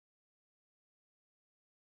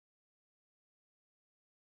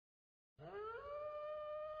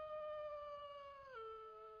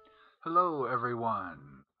Hello everyone.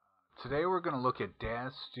 Today we're going to look at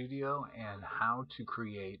DazStudio and how to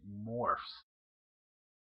create morphs.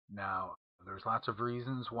 Now, there's lots of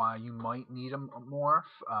reasons why you might need a morph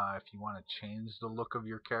if you want to change the look of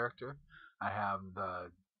your character. I have the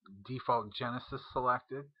default Genesis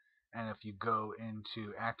selected, and if you go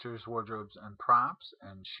into Actors, Wardrobes, and Props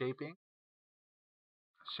and Shaping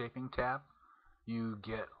tab, you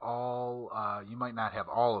get all, you might not have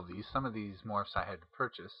all of these. Some of these morphs I had to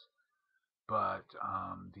purchase, but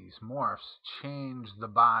these morphs change the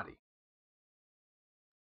body.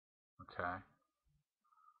 Okay,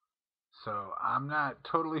 so I'm not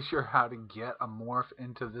totally sure how to get a morph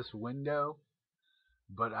into this window,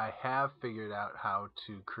 but I have figured out how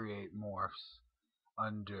to create morphs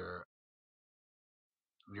under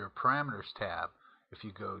your parameters tab. If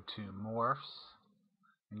you go to morphs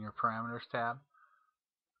in your parameters tab,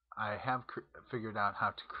 I have figured out how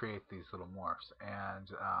to create these little morphs, and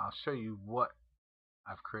I'll show you what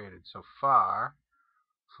I've created so far.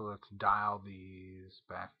 So let's dial these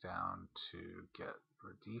back down to get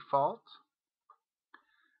the default.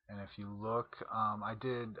 And if you look, I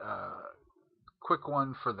did a quick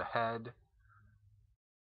one for the head,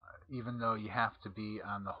 even though you have to be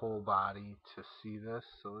on the whole body to see this.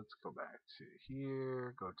 So let's go back to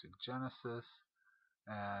here, go to Genesis,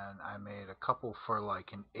 and I made a couple for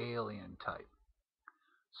like an alien type.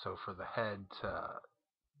 So for the head to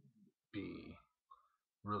be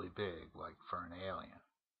really big, like for an alien.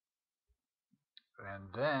 And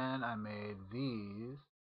then I made these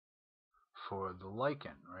for the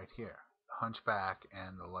lichen right here, the hunchback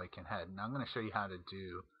and the lichen head. Now I'm going to show you how to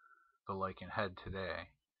do the lichen head today.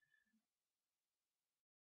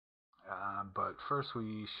 But first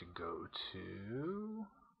we should go to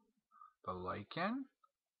the lichen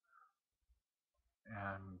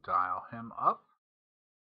and dial him up.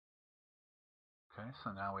 Okay,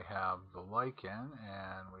 so now we have the lichen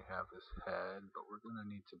and we have his head, but we're going to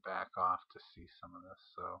need to back off to see some of this.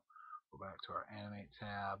 So go back to our animate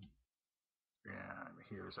tab, and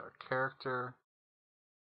here's our character.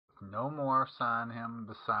 No morphs on him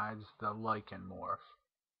besides the lichen morph,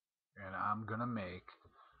 and I'm going to make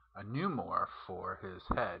a new morph for his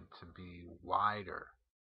head to be wider.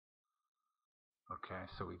 Okay,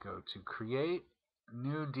 so we go to create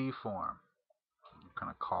new deform. I'm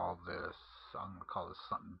going to call this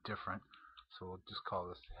something different. So we'll just call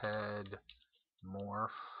this head morph.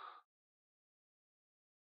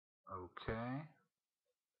 Okay.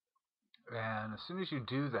 And as soon as you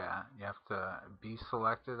do that, you have to be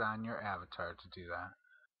selected on your avatar to do that.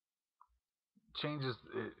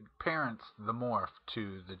 It parents the morph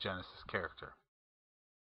to the Genesis character.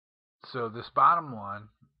 So this bottom one,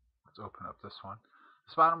 let's open up this one.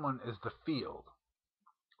 This bottom one is the field.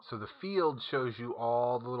 So the field shows you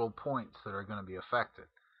all the little points that are going to be affected.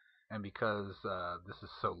 And because this is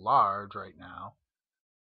so large right now,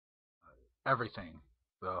 everything,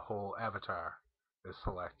 the whole avatar is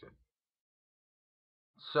selected.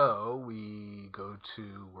 So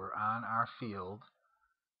we're on our field,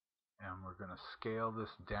 and we're going to scale this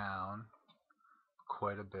down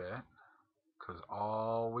quite a bit, because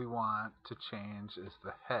all we want to change is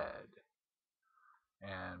the head,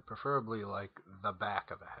 and preferably like the back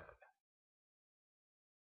of the head.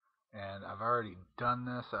 And I've already done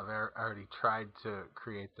this. I've already tried to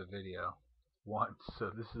create the video once, so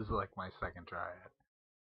this is like my second try at it.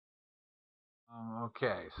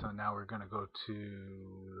 Okay, so now we're going to go to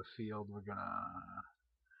the field. We're going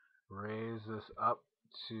to raise this up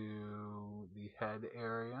to the head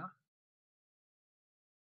area.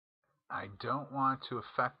 I don't want to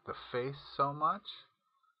affect the face so much,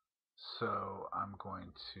 so I'm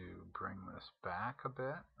going to bring this back a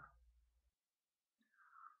bit.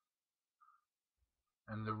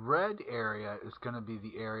 And the red area is going to be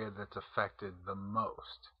the area that's affected the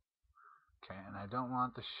most. Okay, and I don't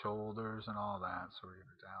want the shoulders and all that, so we're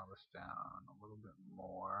going to dial this down a little bit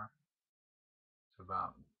more. It's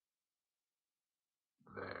about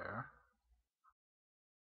there.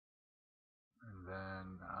 And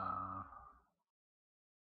then,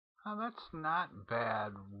 oh, that's not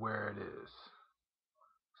bad where it is.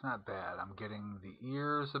 It's not bad. I'm getting the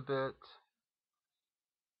ears a bit,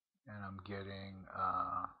 and I'm getting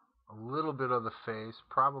a little bit of the face,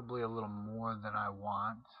 probably a little more than I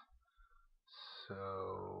want.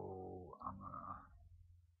 So I'm going to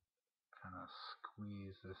kind of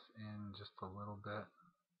squeeze this in just a little bit.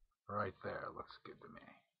 Right there, looks good to me.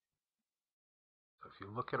 So if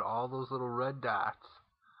you look at all those little red dots,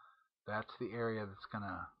 that's the area that's going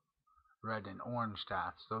to, red and orange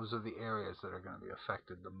dots, those are the areas that are going to be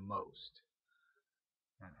affected the most.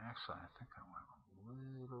 And actually, I think I went a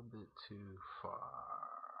little bit too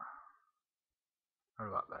far. Right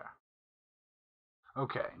about there.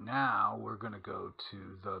 Okay, now we're going to go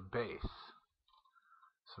to the base.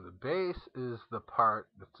 So the base is the part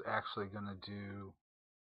that's actually going to do,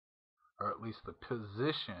 or at least the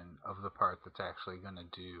position of the part that's actually going to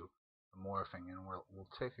do the morphing, and we'll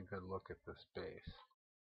take a good look at this base.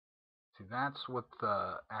 See, that's what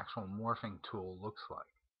the actual morphing tool looks like.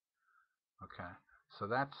 Okay, so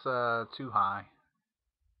that's too high.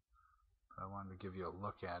 I wanted to give you a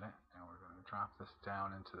look at it, and we're going to drop this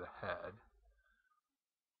down into the head.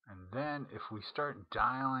 And then if we start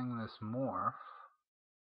dialing this morph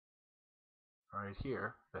right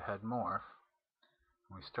here, the head morph,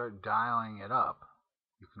 when we start dialing it up,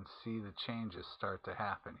 you can see the changes start to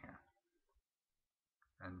happen here.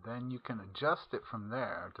 And then you can adjust it from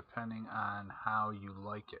there depending on how you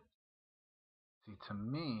like it. See, to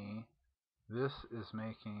me, this is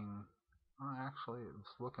making, well, actually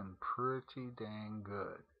it's looking pretty dang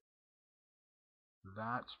good.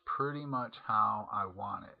 That's pretty much how I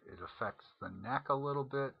want it. It affects the neck a little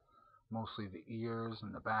bit, mostly the ears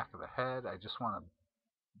and the back of the head. I just want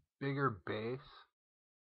a bigger base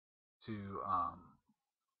to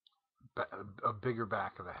a bigger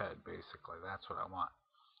back of the head, basically. That's what I want.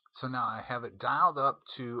 So now I have it dialed up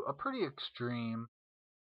to a pretty extreme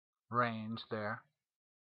range there,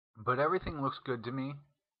 but everything looks good to me.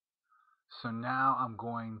 So now I'm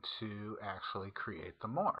going to actually create the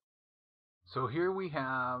morph. So here we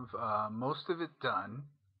have most of it done,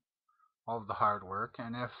 all of the hard work,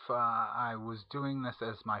 and if I was doing this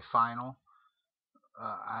as my final,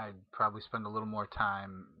 I'd probably spend a little more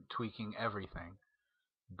time tweaking everything.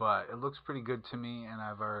 But it looks pretty good to me, and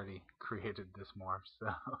I've already created this morph, so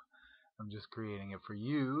I'm just creating it for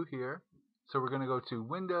you here. So we're going to go to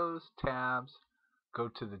Windows, Tabs, go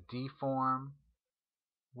to the Deform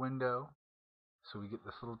window. So we get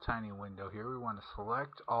this little tiny window here. We want to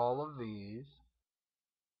select all of these,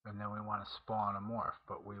 and then we want to spawn a morph.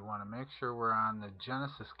 But we want to make sure we're on the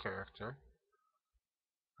Genesis character,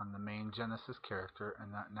 on the main Genesis character,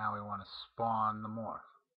 and that now we want to spawn the morph.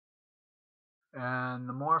 And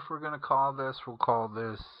the morph we're going to call this, we'll call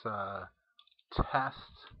this test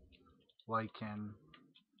lichen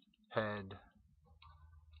head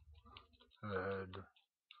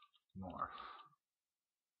morph.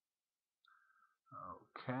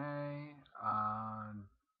 Okay,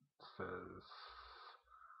 it says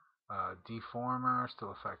deformer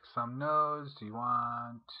still affects some nodes. Do you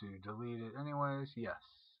want to delete it anyways? Yes.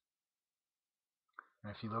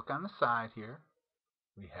 And if you look on the side here,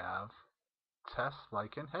 we have test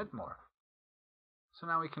lichen head morph. So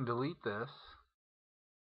now we can delete this,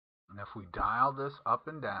 and if we dial this up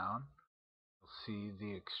and down, you'll see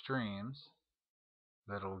the extremes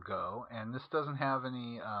that'll go, and this doesn't have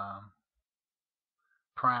any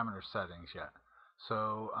parameter settings yet.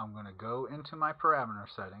 So I'm going to go into my parameter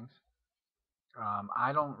settings.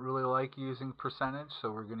 I don't really like using percentage,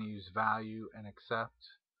 so we're going to use value and accept,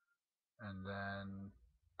 and then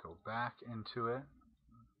go back into it.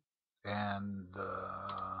 And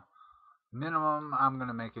the minimum, I'm going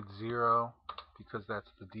to make it 0 because that's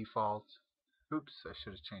the default. Oops, I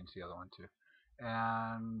should have changed the other one too.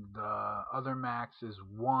 And the other max is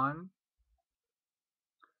 1,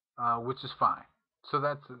 which is fine. So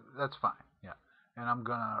that's fine, yeah. And I'm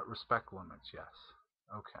going to respect limits, yes.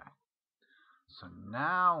 Okay. So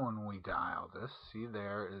now when we dial this, see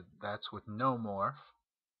there, that's with no morph,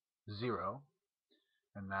 0.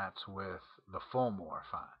 And that's with the full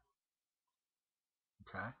morph on.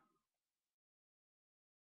 Okay.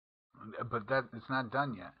 But it's not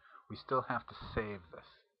done yet. We still have to save this.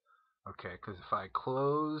 Okay, because if I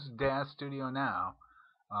close DazStudio now,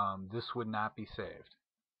 this would not be saved.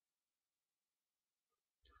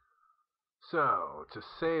 So to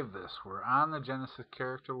save this, we're on the Genesis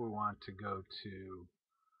character. We want to go to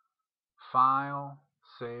File,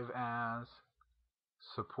 Save As,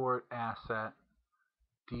 Support Asset,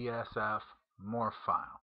 DSF, Morph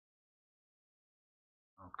File.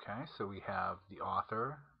 Okay, so we have the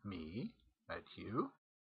author, me, at Hugh.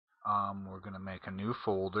 We're going to make a new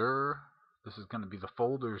folder. This is going to be the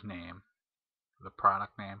folder's name, the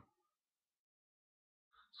product name.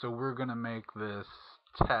 So we're going to make this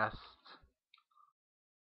test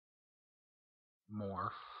morph.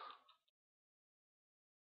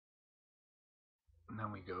 And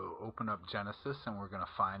then we go open up Genesis, and we're going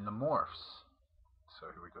to find the morphs. So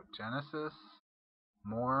here we go, Genesis,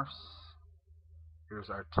 morphs. Here's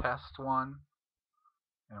our test one.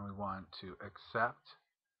 And we want to accept,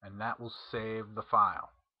 and that will save the file.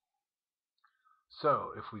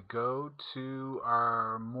 So if we go to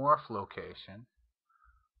our morph location,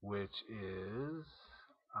 which is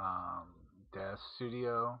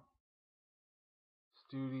DazStudio,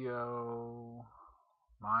 DazStudio,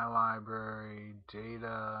 My Library,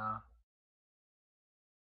 Data,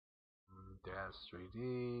 Daz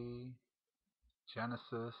 3D,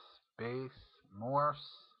 Genesis, Base, Morphs,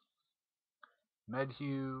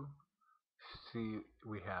 MedHue. See,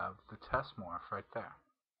 we have the test morph right there.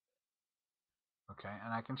 Okay,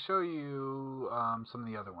 and I can show you some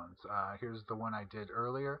of the other ones. Here's the one I did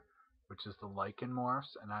earlier, which is the lichen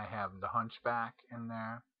morphs, and I have the hunchback in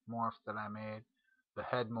there, morph that I made, the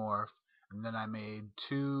head morph, and then I made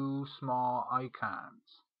two small icons.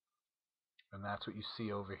 And that's what you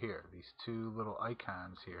see over here. These two little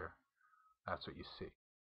icons here, that's what you see.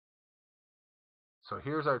 So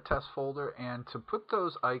here's our test folder, and to put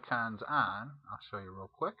those icons on, I'll show you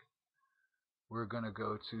real quick. We're going to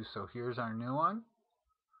go to, so here's our new one.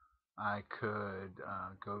 I could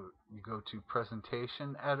go to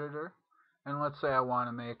Presentation Editor, and let's say I want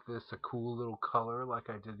to make this a cool little color like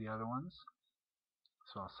I did the other ones.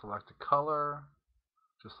 So I'll select a color,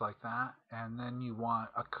 just like that, and then you want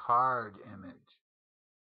a card image.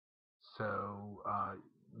 So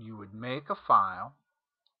you would make a file,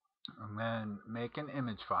 and then make an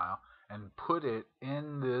image file, and put it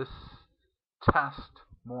in this test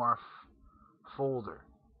morph folder.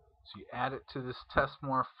 So you add it to this test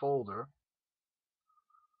morph folder,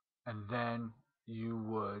 and then you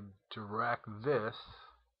would direct this,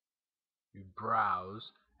 you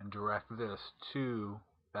browse and direct this to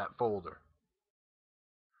that folder.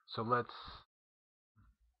 So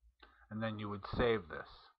and then you would save this.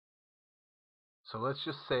 So let's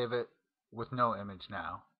just save it with no image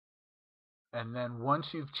now. And then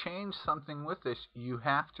once you've changed something with this, you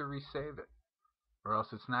have to resave it, or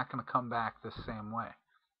else it's not going to come back the same way.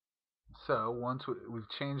 So once we've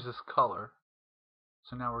changed this color,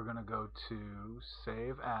 so now we're going to go to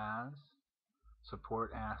Save As,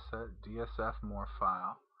 Support Asset, DSF Morph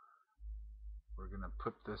File. We're going to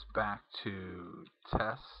put this back to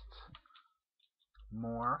Test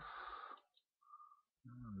Morph.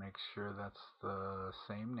 Make sure that's the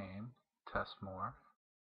same name, Test Morph.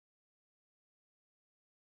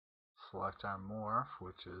 Select our morph,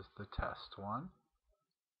 which is the test one.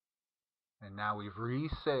 And now we've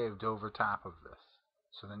resaved over top of this.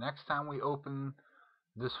 So the next time we open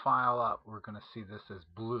this file up, we're going to see this as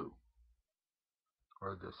blue,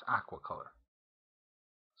 or this aqua color.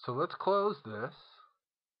 So let's close this.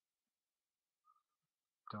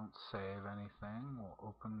 Don't save anything. We'll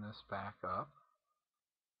open this back up.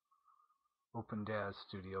 Open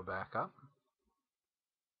DazStudio back up.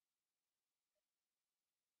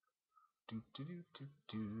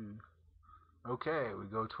 Okay, we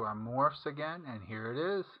go to our morphs again, and here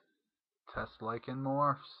it is. Test lichen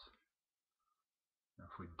morphs. If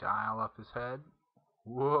we dial up his head,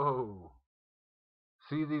 whoa!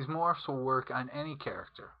 See, these morphs will work on any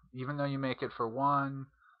character. Even though you make it for one,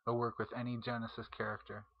 they'll work with any Genesis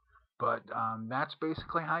character. But that's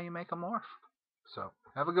basically how you make a morph. So,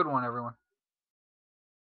 have a good one, everyone.